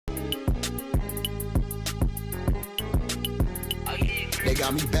they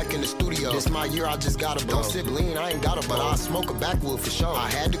got me back in the studio. This my year, I just gotta blow. Don't sip lean, I ain't got a, but I smoke a backwood for sure. I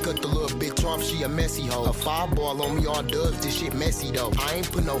had to cut the little bitch off, she a messy hoe. A 5-ball on me all dubs, this shit messy though. I ain't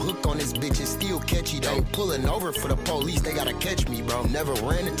put no hook on this bitch, it's still catchy though. Ain't pulling over for the police, they gotta catch me, bro. Never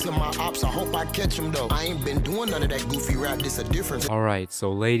ran into my ops, I hope I catch them though. I ain't been doing none of that goofy rap, this a difference. Alright, so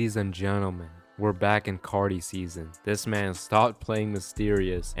ladies and gentlemen, we're back in Carti season. This man stopped playing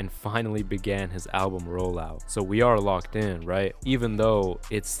mysterious and finally began his album rollout. So we are locked in, right? Even though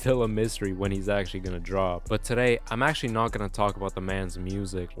it's still a mystery when he's actually gonna drop. But today, I'm actually not gonna talk about the man's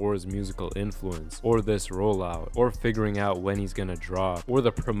music or his musical influence or this rollout or figuring out when he's gonna drop or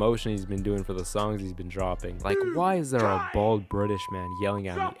the promotion he's been doing for the songs he's been dropping. Like, why is there a bald British man yelling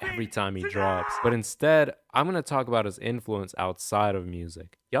at me every time he drops? But instead, I'm gonna talk about his influence outside of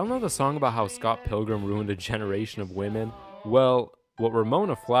music. Y'all know the song about how Scott Pilgrim ruined a generation of women? Well, what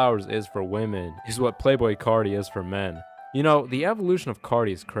Ramona Flowers is for women is what Playboi Carti is for men. You know, the evolution of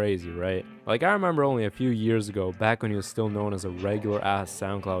Carti is crazy, right? Like, I remember only a few years ago, back when he was still known as a regular-ass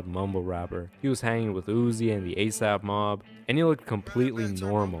SoundCloud mumble rapper, he was hanging with Uzi and the ASAP Mob, and he looked completely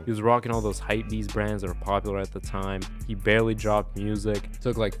normal. He was rocking all those hypebeast brands that were popular at the time. He barely dropped music. It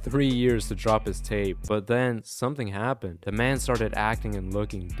took like 3 years to drop his tape, but then something happened. The man started acting and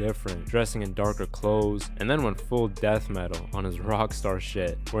looking different, dressing in darker clothes, and then went full death metal on his rockstar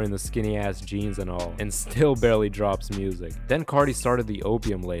shit, wearing the skinny-ass jeans and all, and still barely drops music. Then Carti started the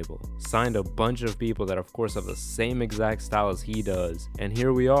Opium label, signed a bunch of people that of course have the same exact style as he does, and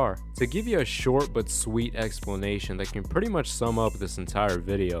here we are. To give you a short but sweet explanation that can pretty much sum up this entire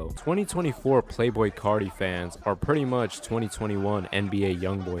video, 2024 Playboi Carti fans are pretty much 2021 NBA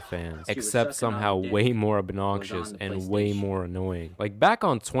Youngboy fans, except somehow way more obnoxious and way more annoying. Like back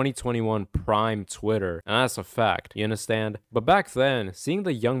on 2021 prime Twitter, and that's a fact, you understand? But back then, seeing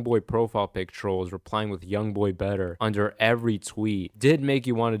the Youngboy profile pic trolls replying with Youngboy better under every tweet did make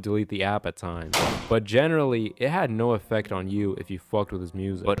you want to delete the app at times, but generally it had no effect on you if you fucked with his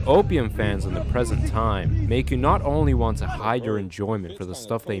music. But Opium fans in the present time make you not only want to hide your enjoyment for the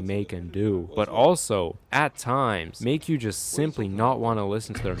stuff they make and do, but also at times make you just simply not want to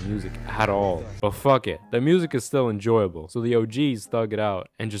listen to their music at all. But fuck it, the music is still enjoyable, so the OGs thug it out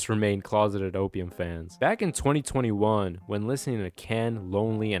and just remain closeted Opium fans. Back in 2021, when listening to Ken,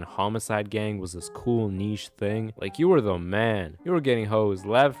 Lonely, and Homicide Gang was this cool niche thing, like you were the man. You were getting hoes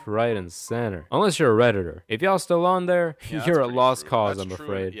left, right, and center. Unless you're a Redditor. If y'all still on there, you're a lost cause, I'm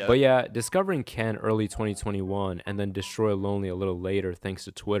afraid. But yeah, discovering Ken early 2021 and then Destroy Lonely a little later thanks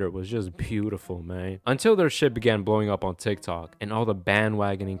to Twitter was just beautiful, man. Until their shit began blowing up on TikTok and all the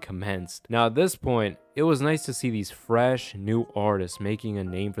bandwagoning commenced. Now at this point, it was nice to see these fresh, new artists making a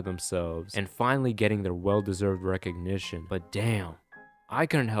name for themselves and finally getting their well-deserved recognition. But damn, I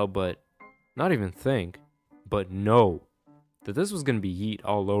couldn't help but not even think, but know that this was gonna be Yeet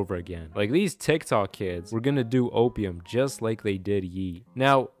all over again. Like, these TikTok kids were gonna do Opium just like they did Yeet.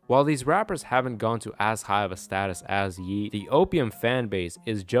 Now, while these rappers haven't gone to as high of a status as Yeet, the Opium fan base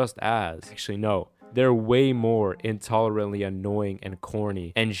is just as, actually no, they're way more intolerantly annoying and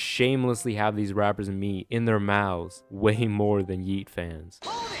corny and shamelessly have these rappers meat in their mouths way more than Yeet fans.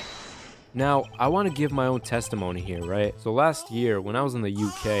 Now, I want to give my own testimony here, right? So last year, when I was in the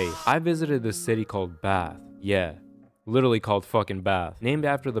UK, I visited this city called Bath. Yeah, literally called fucking Bath, named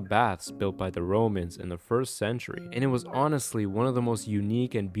after the baths built by the Romans in the 1st century. And it was honestly one of the most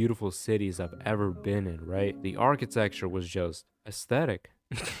unique and beautiful cities I've ever been in, right? The architecture was just aesthetic.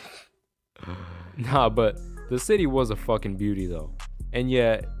 Nah, but the city was a fucking beauty though. And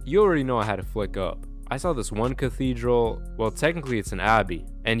yeah, you already know I had to flick up. I saw this one cathedral, well technically it's an abbey,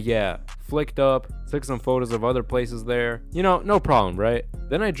 and yeah, flicked up, took some photos of other places there, you know, no problem, right?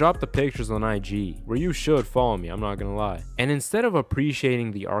 Then I dropped the pictures on IG, where you should follow me, I'm not gonna lie. And instead of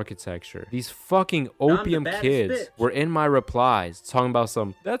appreciating the architecture, these fucking Opium kids were in my replies talking about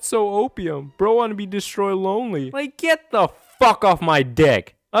some, that's so Opium, bro wanna be Destroy Lonely. Like, get the fuck off my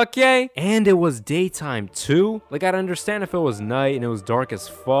dick. Okay? And it was daytime too? Like, I'd understand if it was night and it was dark as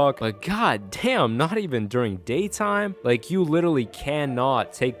fuck, but god damn, not even during daytime? Like, you literally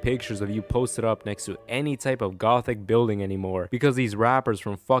cannot take pictures of you posted up next to any type of gothic building anymore because these rappers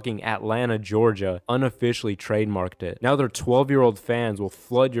from fucking Atlanta, Georgia unofficially trademarked it. Now their 12-year-old fans will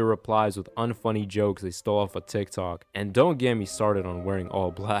flood your replies with unfunny jokes they stole off of TikTok. And don't get me started on wearing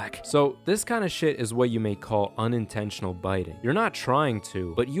all black. So this kind of shit is what you may call unintentional biting. You're not trying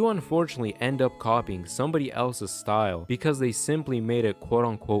to, but you unfortunately end up copying somebody else's style because they simply made it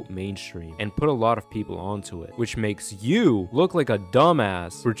quote-unquote mainstream and put a lot of people onto it, which makes you look like a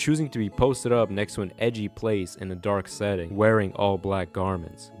dumbass for choosing to be posted up next to an edgy place in a dark setting wearing all black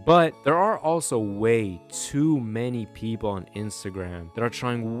garments. But there are also way too many people on Instagram that are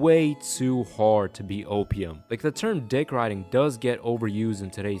trying way too hard to be opium. Like, the term dick riding does get overused in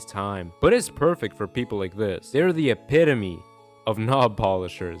today's time, but it's perfect for people like this. They're the epitome of knob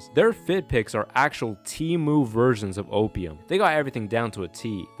polishers. Their fit pics are actual T-move versions of opium. They got everything down to a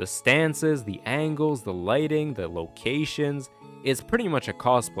T. The stances, the angles, the lighting, the locations. It's pretty much a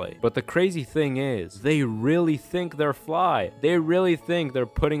cosplay. But the crazy thing is, they really think they're fly. They really think they're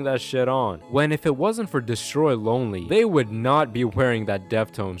putting that shit on. When if it wasn't for Destroy Lonely, they would not be wearing that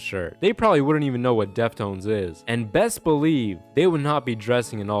Deftones shirt. They probably wouldn't even know what Deftones is. And best believe, they would not be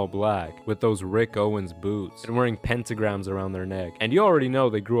dressing in all black with those Rick Owens boots and wearing pentagrams around their neck. And you already know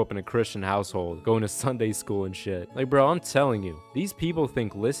they grew up in a Christian household, going to Sunday school and shit. Like, bro, I'm telling you, these people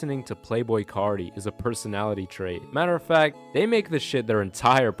think listening to Playboi Carti is a personality trait. Matter of fact, they make this shit their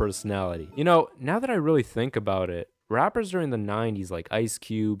entire personality. You know, now that I really think about it, rappers during the 90s like Ice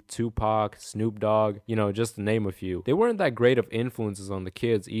Cube, Tupac, Snoop Dogg, you know, just to name a few, they weren't that great of influences on the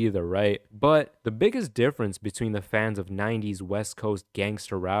kids either, right? But the biggest difference between the fans of 90s West Coast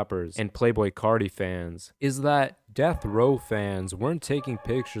gangster rappers and Playboi Carti fans is that Death Row fans weren't taking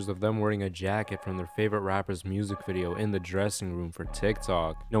pictures of them wearing a jacket from their favorite rapper's music video in the dressing room for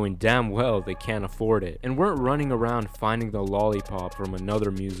TikTok, knowing damn well they can't afford it, and weren't running around finding the lollipop from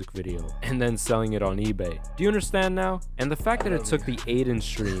another music video and then selling it on eBay. Do you understand now? And the fact that it took the Aiden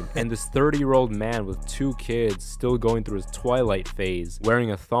stream and this 30-year-old man with 2 kids still going through his twilight phase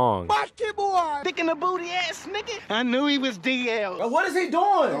wearing a thong. Watch it, boy! Dick in the booty ass nigga. I knew he was DL. But what is he doing?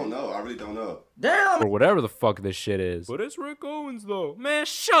 I don't know. I really don't know. Damn! Or whatever the fuck this shit is. But it's Rick Owens though. Man,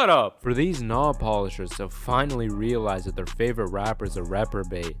 shut up! For these knob polishers to finally realize that their favorite rapper is a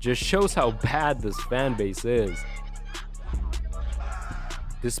reprobate just shows how bad this fan base is.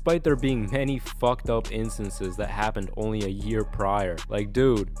 Despite there being many fucked up instances that happened only a year prior. Like,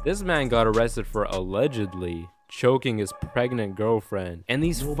 dude, this man got arrested for allegedly choking his pregnant girlfriend, and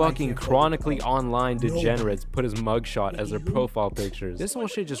these fucking chronically online degenerates put his mugshot as their profile pictures. This whole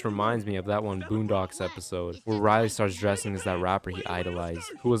shit just reminds me of that one Boondocks episode where Riley starts dressing as that rapper he idolized,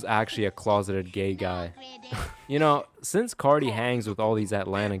 who was actually a closeted gay guy. You know, since Carti hangs with all these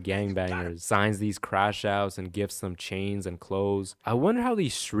Atlanta gangbangers, signs these crash outs and gifts them chains and clothes, I wonder how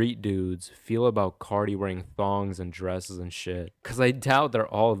these street dudes feel about Carti wearing thongs and dresses and shit, cause I doubt they're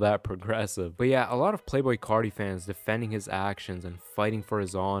all that progressive. But yeah, a lot of Playboi Carti fans defending his actions and fighting for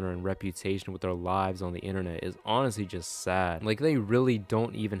his honor and reputation with their lives on the internet is honestly just sad. Like, they really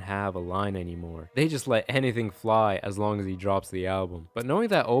don't even have a line anymore. They just let anything fly as long as he drops the album. But knowing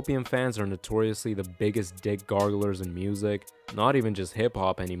that opium fans are notoriously the biggest dick garglers in music, not even just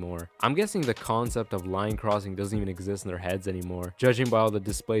hip-hop anymore, I'm guessing the concept of line crossing doesn't even exist in their heads anymore, judging by all the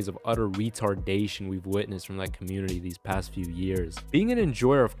displays of utter retardation we've witnessed from that community these past few years. Being an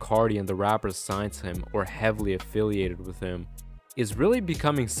enjoyer of Carti and the rappers signed to him or heavily affiliated with him is really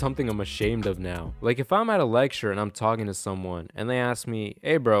becoming something I'm ashamed of now. Like, if I'm at a lecture and I'm talking to someone and they ask me,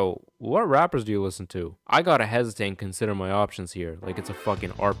 hey bro, what rappers do you listen to? I gotta hesitate and consider my options here, like it's a fucking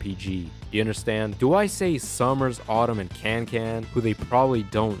RPG. You understand? Do I say Summers, Autumn, and Can, who they probably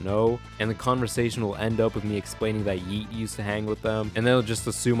don't know, and the conversation will end up with me explaining that Yeet used to hang with them, and they'll just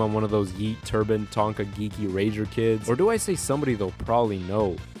assume I'm one of those Yeet, Turban, Tonka, geeky Rager kids? Or do I say somebody they'll probably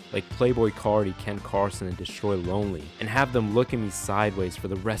know, like Playboi Carti, Ken Carson, and Destroy Lonely, and have them look at me sideways for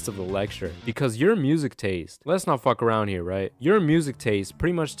the rest of the lecture? Because your music taste, let's not fuck around here, right? Your music taste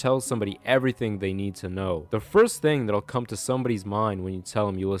pretty much tells somebody everything they need to know. The first thing that'll come to somebody's mind when you tell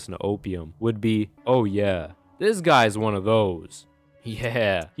them you listen to opium would be, oh yeah, this guy's one of those.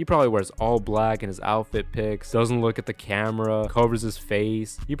 Yeah, he probably wears all black in his outfit pics, doesn't look at the camera, covers his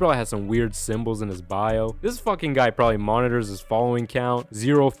face. He probably has some weird symbols in his bio. This fucking guy probably monitors his following count.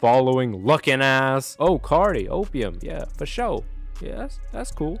 0 following, looking ass. Oh, Carti, opium, yeah, for sure. Yeah,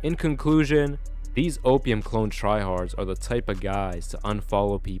 that's cool. In conclusion, these opium clone tryhards are the type of guys to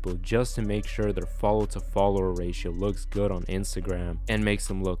unfollow people just to make sure their follow to follower ratio looks good on Instagram and makes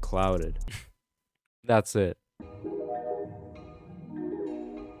them look clouded. That's it.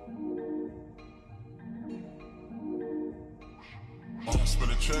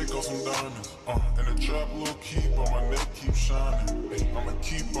 Spend a check on some diamonds, and the trap low key, but my neck keep shining. I'ma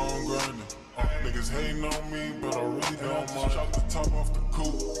keep on grinding. Niggas hating on me, but I really don't mind. Chop the top off the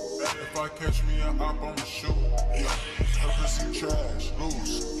coupe. If I catch me an op, I'ma shoot. Yeah, pussy trash,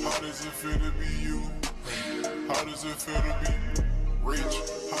 loose. How does it feel to be you? How does it feel to be? Rich,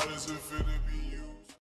 how does it feel to be